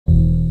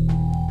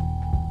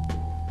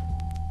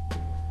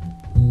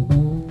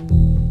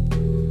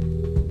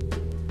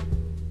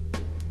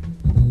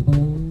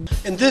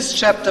this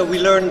chapter we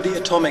learn the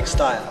atomic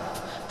style.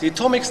 The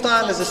atomic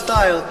style is a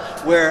style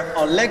where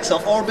our legs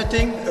are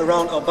orbiting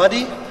around our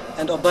body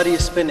and our body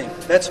is spinning.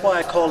 That's why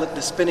I call it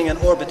the spinning and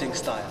orbiting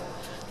style,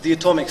 the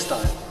atomic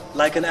style,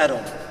 like an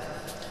atom.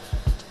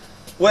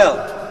 Well,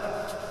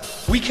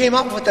 we came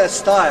up with that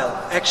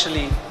style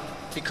actually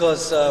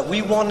because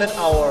we wanted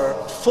our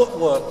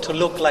footwork to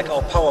look like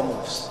our power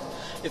moves.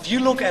 If you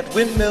look at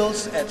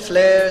windmills, at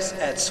flares,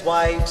 at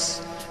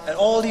swipes, at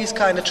all these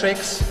kind of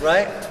tricks,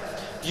 right?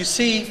 You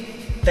see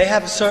they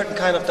have a certain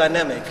kind of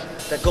dynamic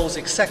that goes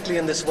exactly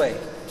in this way.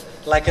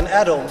 Like an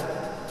atom,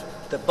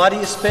 the body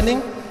is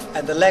spinning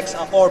and the legs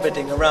are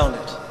orbiting around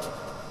it.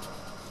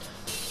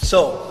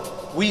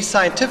 So we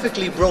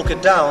scientifically broke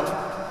it down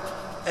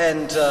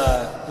and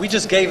we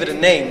just gave it a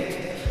name.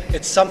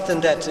 It's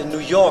something that in New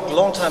York a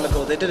long time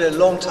ago, they did it a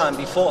long time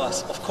before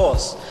us, of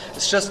course.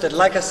 It's just that,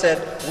 like I said,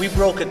 we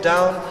broke it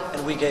down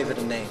and we gave it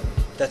a name.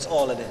 That's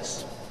all it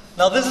is.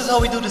 Now this is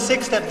how we do the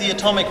six-step the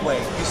atomic way.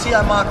 You see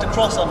I marked a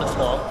cross on the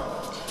floor.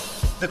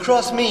 The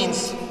cross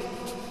means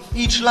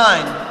each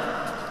line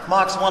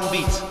marks one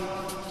beat.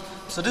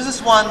 So this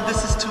is 1,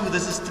 this is 2,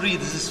 this is 3,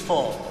 this is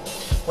 4.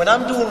 When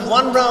I'm doing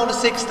one round of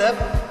six-step,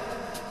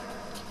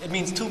 it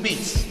means 2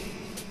 beats.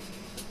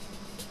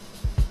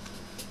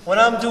 When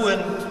I'm doing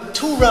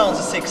 2 rounds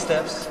of 6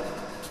 steps,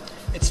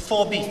 it's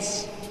 4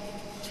 beats.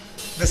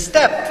 The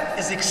step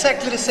is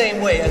exactly the same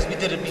way as we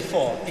did it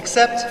before,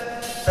 except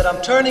that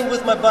I'm turning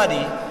with my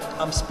body,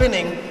 I'm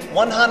spinning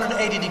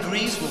 180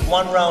 degrees with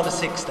 1 round of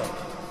 6 step.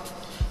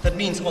 That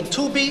means on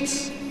 2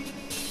 beats,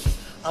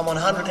 I'm on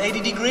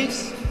 180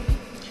 degrees,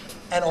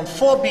 and on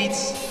 4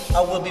 beats,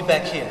 I will be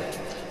back here.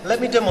 Let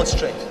me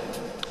demonstrate.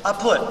 I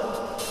put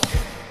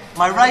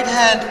my right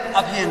hand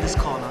up here in this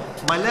corner,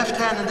 my left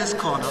hand in this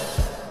corner,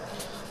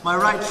 my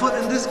right foot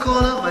in this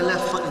corner, my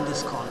left foot in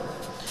this corner.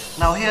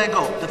 Now here I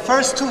go. The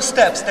first 2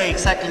 steps stay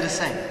exactly the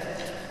same.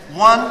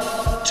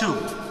 1, 2.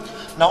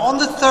 Now on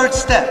the 3rd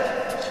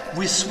step,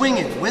 we swing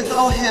it with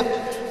our hip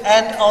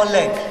and our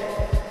leg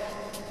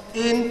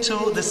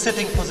into the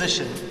sitting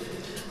position.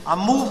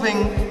 I'm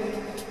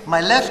moving my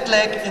left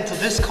leg into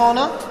this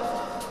corner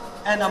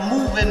and I'm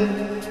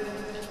moving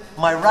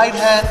my right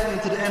hand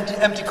into the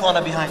empty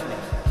corner behind me.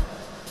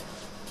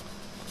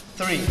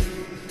 3.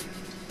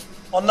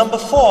 On number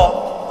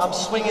 4, I'm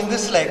swinging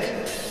this leg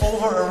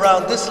over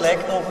around this leg,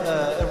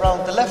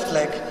 around the left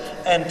leg,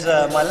 and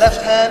my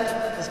left hand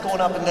is going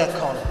up in that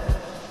corner.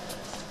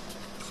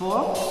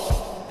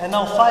 4, and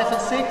now 5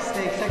 and 6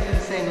 stay exactly the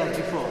same like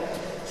before.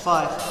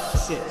 5,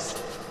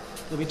 6.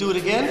 Let me do it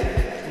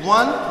again.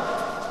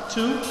 1,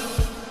 2,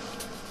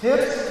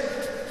 hips,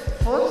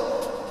 foot.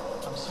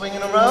 I'm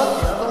swinging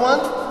around. The other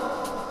one,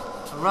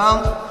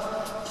 around.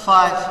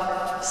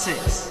 5,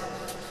 6.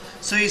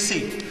 So you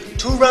see,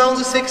 2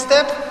 rounds of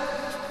 6-step,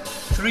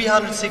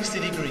 360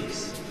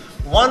 degrees.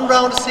 1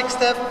 round of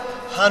 6-step,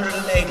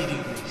 180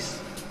 degrees.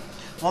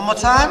 One more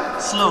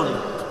time, slowly.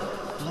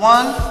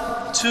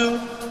 1, 2,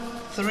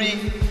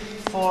 3,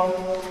 4,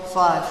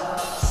 5,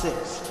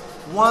 6.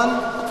 1,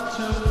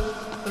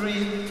 2,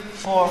 3,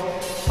 4,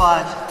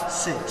 5,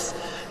 6.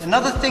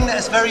 Another thing that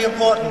is very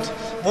important,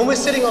 when we're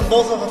sitting on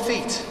both of our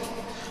feet,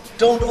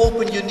 don't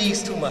open your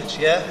knees too much,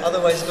 yeah?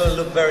 Otherwise it's going to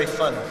look very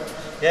funny.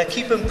 Yeah,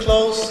 keep them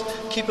close,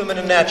 keep them in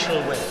a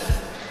natural way.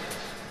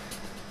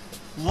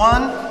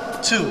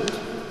 1, 2,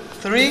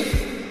 3,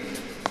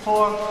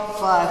 4,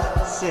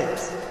 5,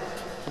 6.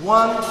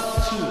 1,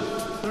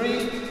 2,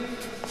 3,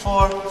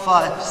 4,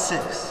 5,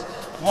 6.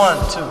 1,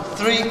 2,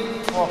 3,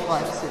 4,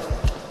 5, 6.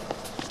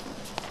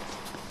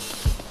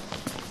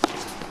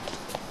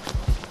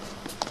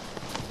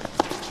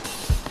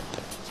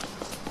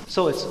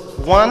 So it's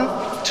 1,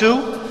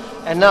 2,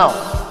 and now,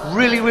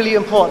 really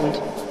important,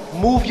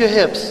 move your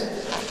hips.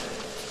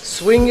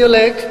 Swing your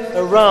leg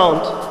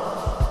around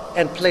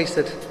and place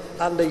it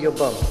under your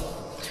bum.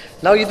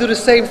 Now you do the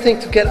same thing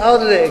to get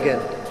out of there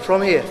again.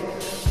 From here,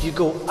 you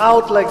go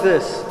out like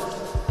this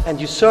and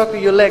you circle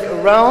your leg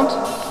around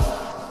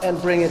and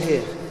bring it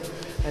here.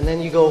 And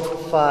then you go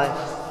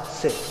 5,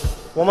 6.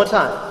 One more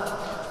time.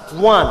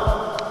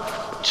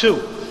 1,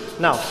 2.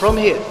 Now from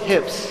here,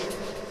 hips.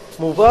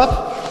 Move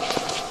up,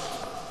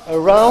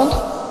 around,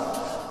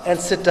 and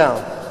sit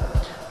down.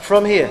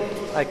 From here,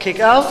 I kick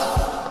out.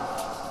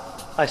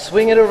 I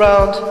swing it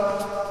around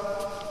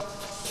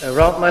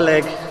my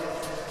leg,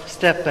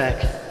 step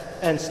back,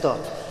 and stop.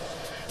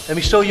 Let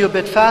me show you a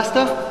bit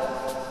faster.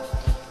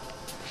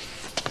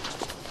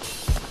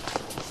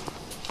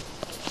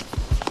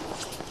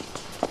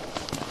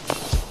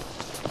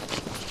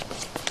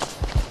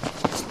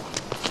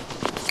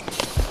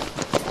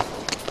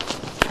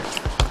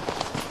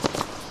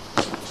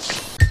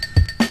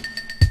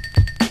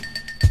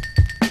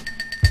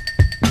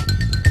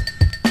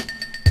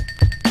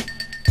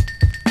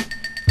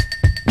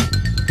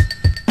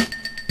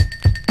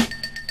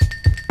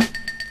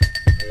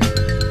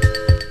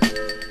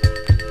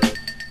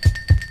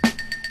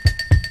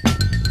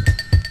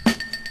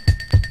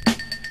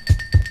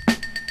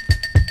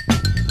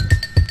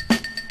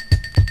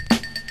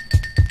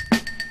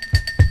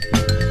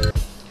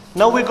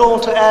 Now we're going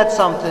to add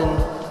something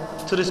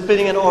to the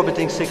spinning and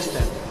orbiting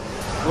 6-step.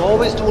 We're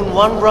always doing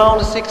one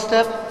round of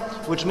 6-step,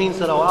 which means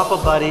that our upper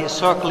body is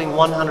circling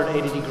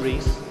 180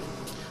 degrees.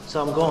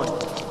 So I'm going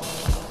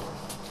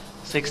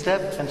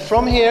 6-step, and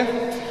from here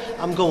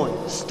I'm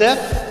going step,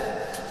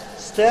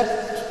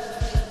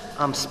 step,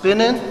 I'm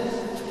spinning,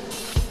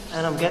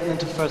 and I'm getting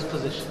into first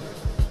position.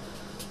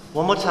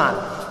 One more time.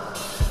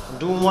 I'm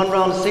doing one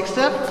round of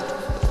 6-step.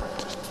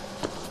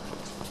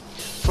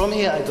 From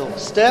here I go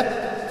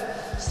step,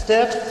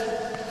 step,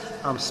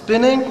 I'm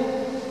spinning,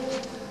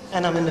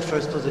 and I'm in the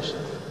first position.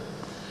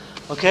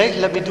 Okay,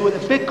 let me do it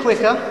a bit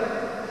quicker.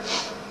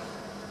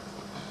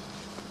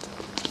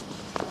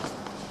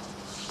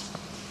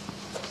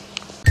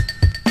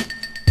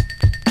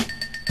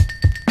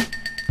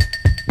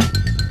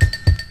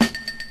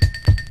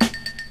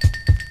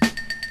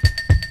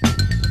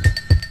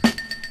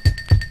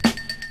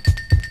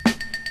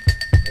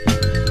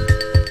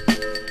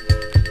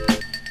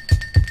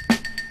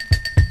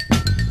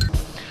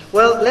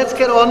 Well, let's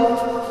get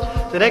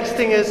on. The next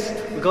thing is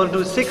we're going to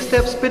do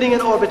 6-step spinning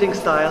and orbiting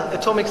style,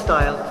 atomic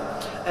style.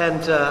 And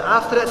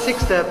after that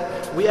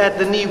 6-step, we add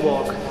the knee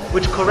walk,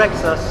 which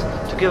corrects us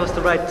to give us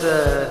the right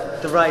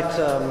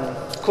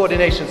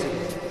coordinations.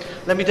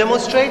 Let me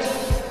demonstrate.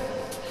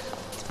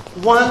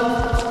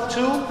 1,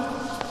 2,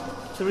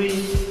 3,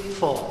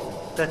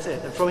 4. That's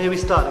it. And from here we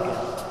start again.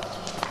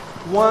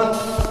 1,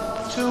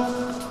 2,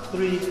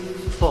 3,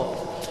 4.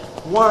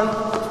 1,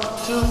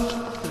 2,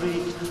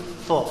 3,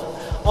 4.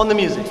 On the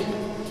music.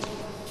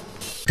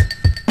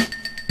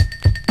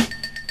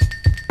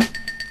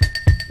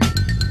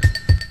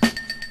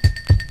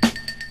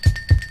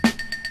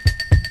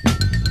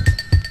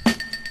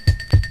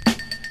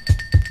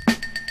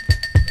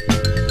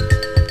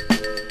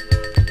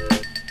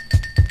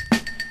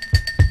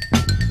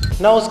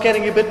 Now it's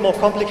getting a bit more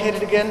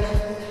complicated again.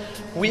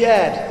 We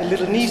add a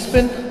little knee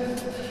spin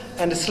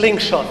and a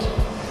slingshot.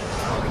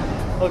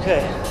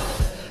 Okay,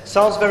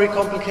 sounds very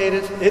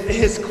complicated. It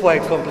is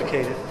quite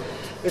complicated.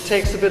 It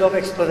takes a bit of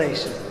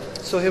explanation.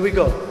 So here we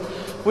go.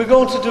 We're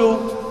going to do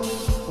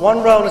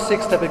one round of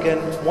 6-step again,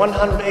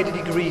 180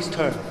 degrees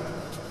turn.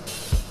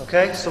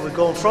 Okay, so we're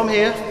going from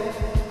here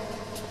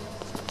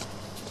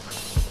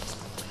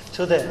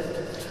to there.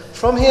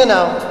 From here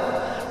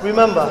now,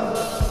 remember,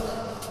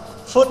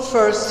 foot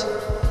first,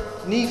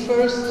 knee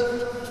first,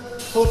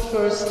 foot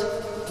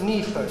first,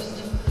 knee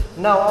first.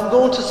 Now I'm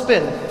going to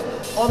spin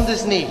on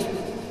this knee.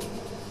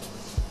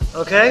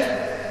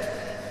 Okay?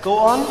 Go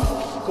on,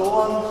 go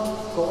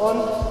on, go on,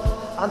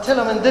 until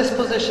I'm in this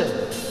position,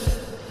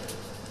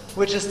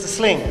 which is the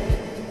sling.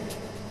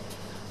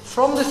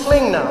 From the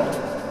sling now,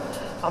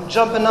 I'm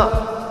jumping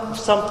up with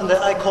something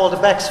that I call the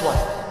back swipe.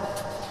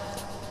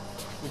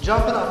 We're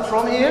jumping up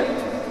from here,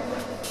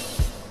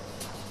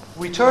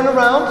 we turn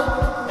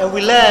around, and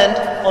we land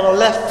on our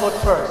left foot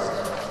first.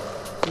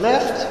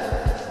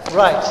 Left,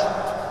 right.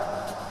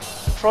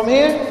 From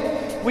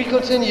here, we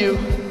continue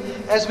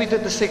as we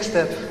did the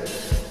 6-step.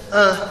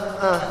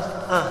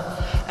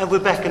 And we're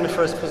back in the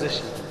first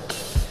position.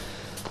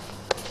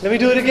 Let me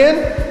do it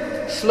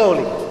again,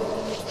 slowly.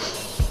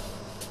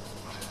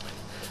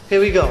 Here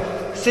we go.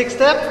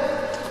 6-step.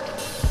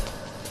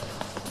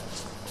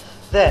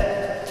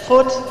 Then,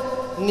 foot,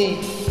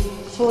 knee,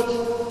 foot,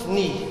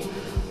 knee.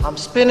 I'm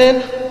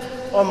spinning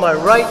on my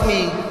right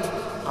knee.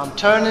 I'm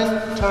turning,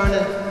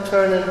 turning,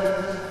 turning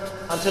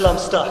until I'm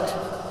stuck.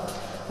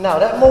 Now,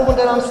 that moment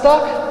that I'm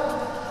stuck,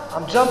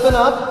 I'm jumping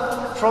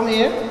up from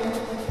here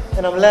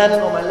and I'm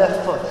landing on my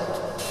left foot.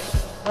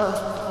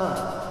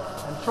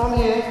 And from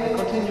here, I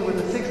continue with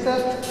the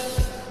 6-step.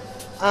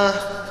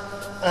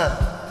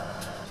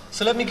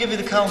 So let me give you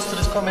the counts to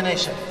this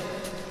combination.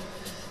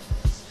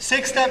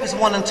 6-step is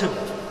 1 and 2.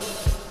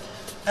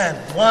 And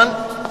 1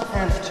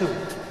 and 2.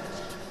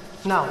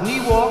 Now, knee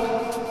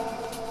walk,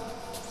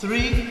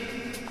 3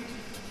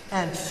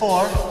 and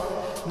 4.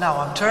 Now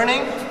I'm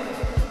turning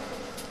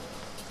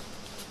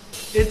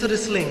into the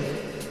sling.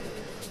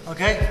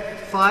 Okay,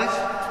 5.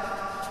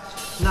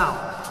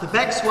 Now, the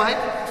back swipe,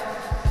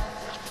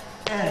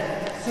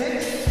 and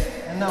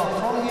 6. And now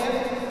from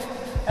here,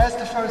 as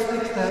the first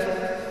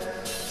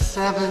 6-step,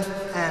 7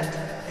 and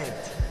 8.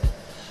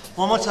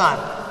 One more time.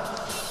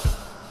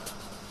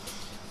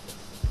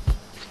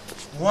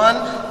 1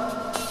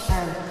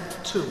 and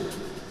 2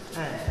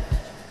 and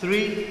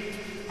 3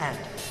 and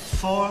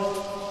 4,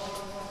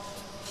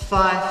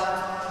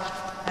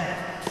 5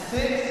 and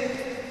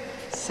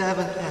 6,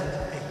 7 and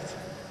 8.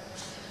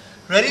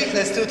 Ready?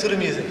 Let's do it to the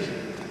music.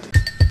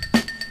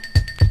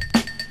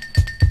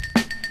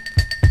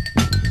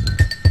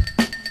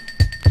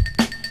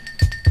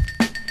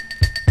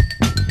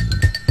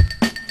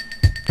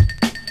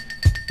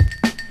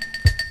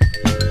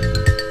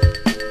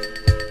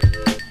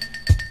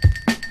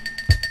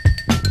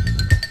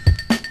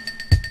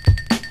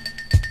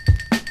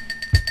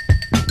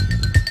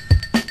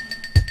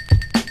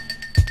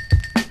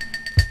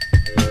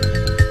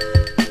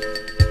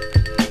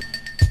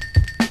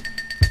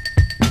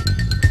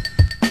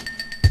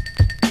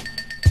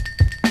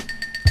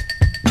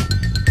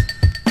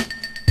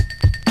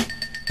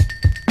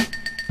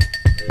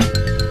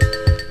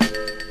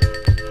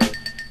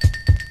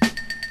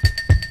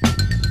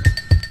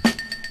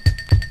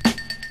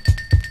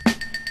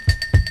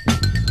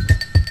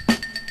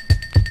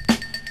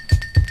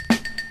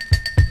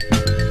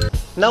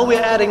 Now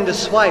we're adding the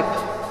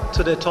swipe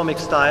to the atomic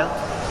style.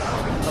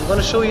 I'm going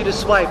to show you the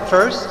swipe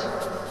first.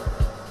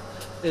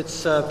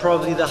 It's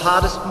probably the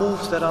hardest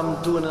move that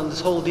I'm doing on this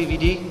whole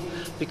DVD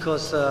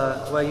because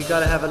well, you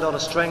got to have a lot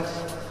of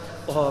strength,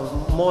 or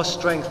more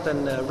strength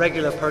than a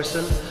regular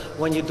person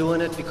when you're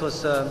doing it,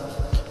 because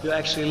you're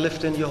actually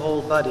lifting your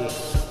whole body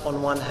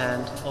on one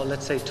hand, or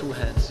let's say two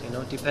hands, you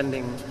know,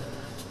 depending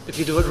if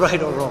you do it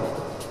right or wrong.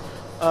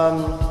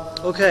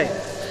 Okay,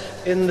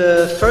 in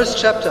the first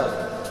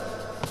chapter,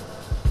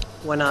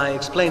 when I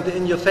explained the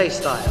in-your-face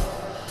style,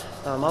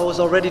 I was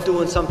already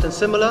doing something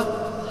similar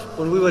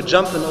when we were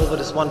jumping over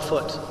this one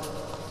foot.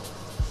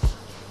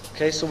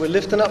 Okay, so we're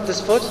lifting up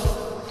this foot,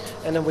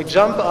 and then we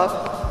jump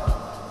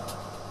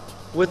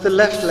up with the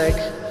left leg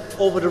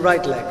over the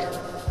right leg,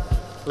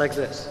 like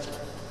this.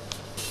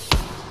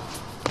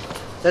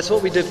 That's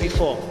what we did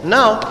before.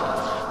 Now,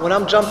 when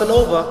I'm jumping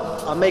over,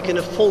 I'm making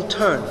a full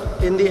turn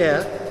in the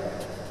air,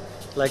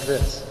 like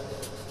this.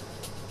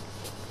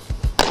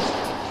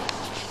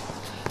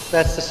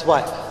 That's the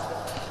swipe.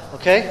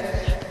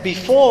 Okay?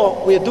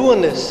 Before we're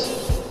doing this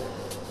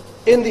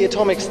in the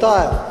atomic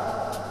style,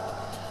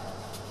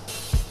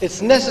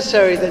 it's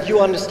necessary that you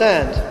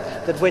understand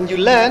that when you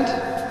land,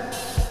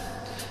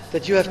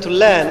 that you have to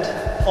land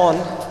on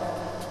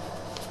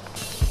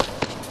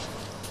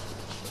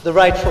the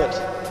right foot,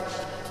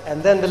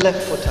 and then the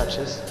left foot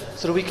touches,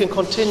 so that we can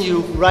continue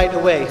right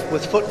away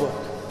with footwork.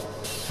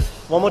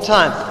 One more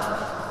time.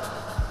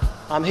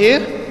 I'm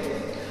here,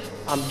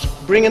 I'm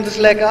bringing this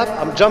leg up,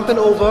 I'm jumping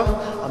over,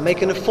 I'm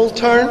making a full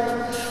turn,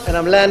 and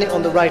I'm landing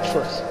on the right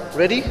foot.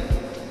 Ready?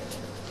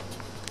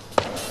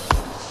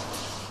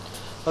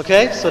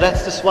 Okay, so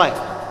that's the swipe.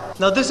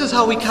 Now this is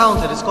how we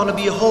count it. It's going to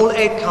be a whole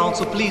 8 count,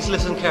 so please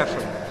listen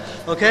carefully.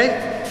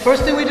 Okay?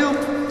 First thing we do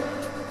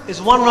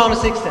is 1 round of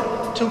 6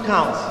 step, 2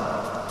 counts.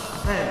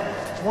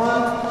 And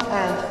 1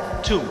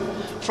 and 2.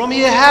 From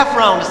here, half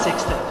round of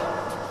 6 step.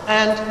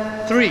 And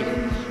 3.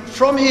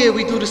 From here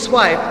we do the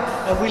swipe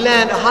and we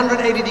land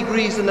 180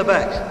 degrees in the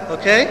back.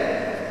 Okay?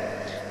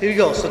 Here we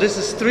go. So this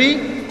is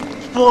 3,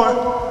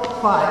 4,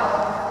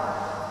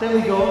 5. Then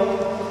we go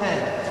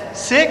and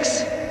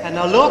 6. And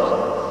now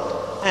look.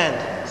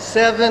 And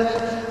 7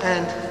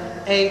 and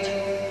 8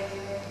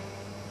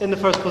 in the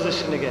first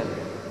position again.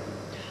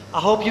 I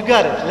hope you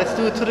got it. Let's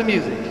do it to the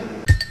music.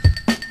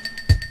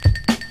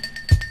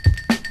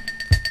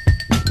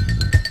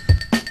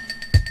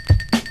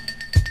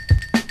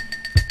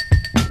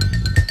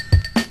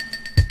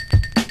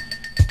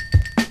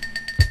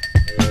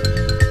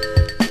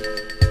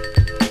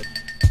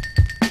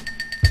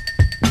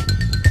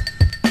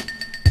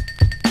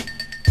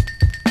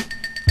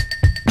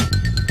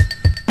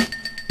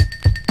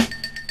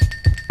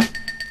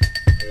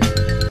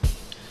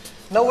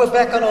 Now we're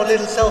back on our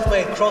little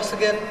self-made cross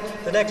again.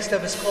 The next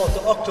step is called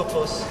the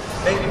octopus,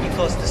 maybe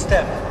because the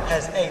step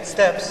has 8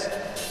 steps.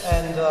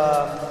 And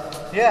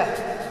yeah,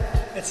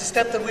 it's a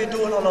step that we're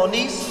doing on our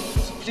knees.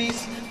 So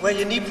please wear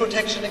your knee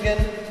protection again,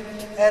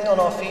 and on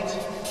our feet.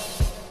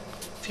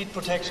 Feet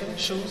protection,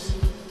 shoes.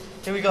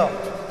 Here we go.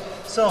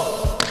 So,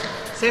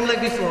 same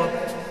like before.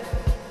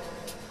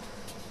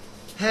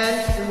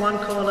 Hand in one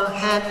corner,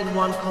 hand in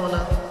one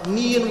corner,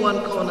 knee in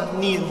one corner,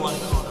 knee in one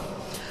corner.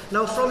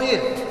 Now from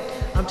here,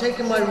 I'm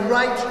taking my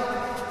right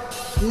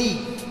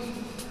knee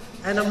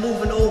and I'm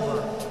moving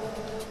over,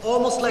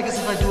 almost like as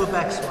if I do a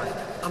back swipe.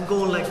 I'm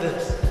going like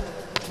this.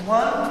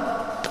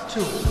 1,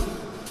 2.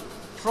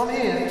 From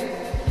here,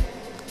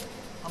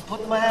 I'm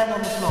putting my hand on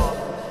the floor,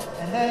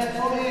 and then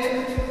from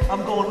here,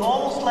 I'm going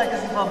almost like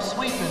as if I'm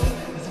sweeping,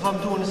 as if I'm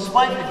doing a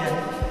swipe again,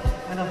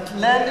 and I'm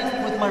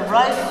landing with my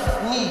right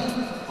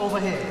knee over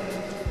here.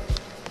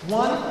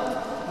 1,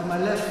 and my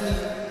left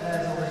knee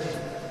lands over here.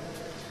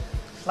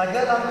 Like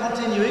that, I'm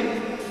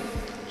continuing.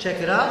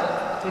 Check it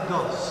out. It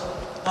goes.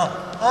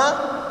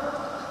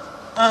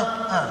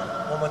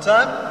 One more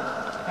time.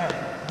 And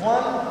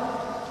 1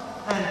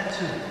 and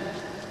 2.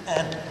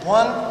 And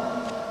 1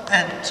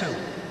 and 2.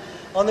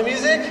 On the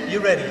music, you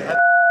ready?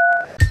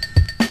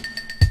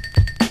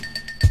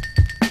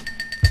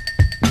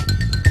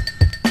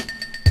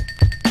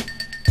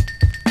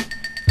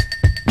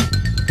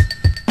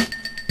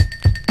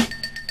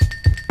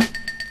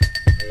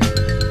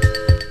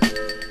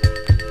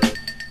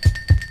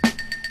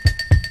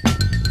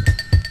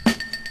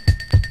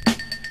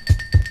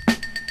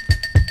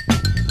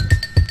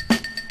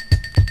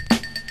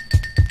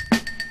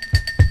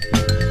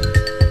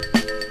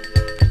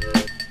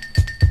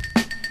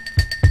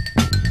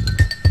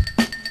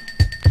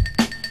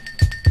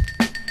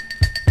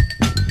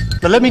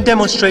 Now let me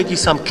demonstrate you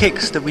some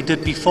kicks that we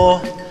did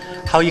before,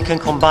 how you can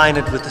combine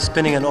it with the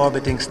spinning and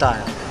orbiting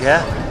style,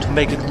 yeah? To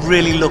make it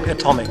really look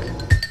atomic.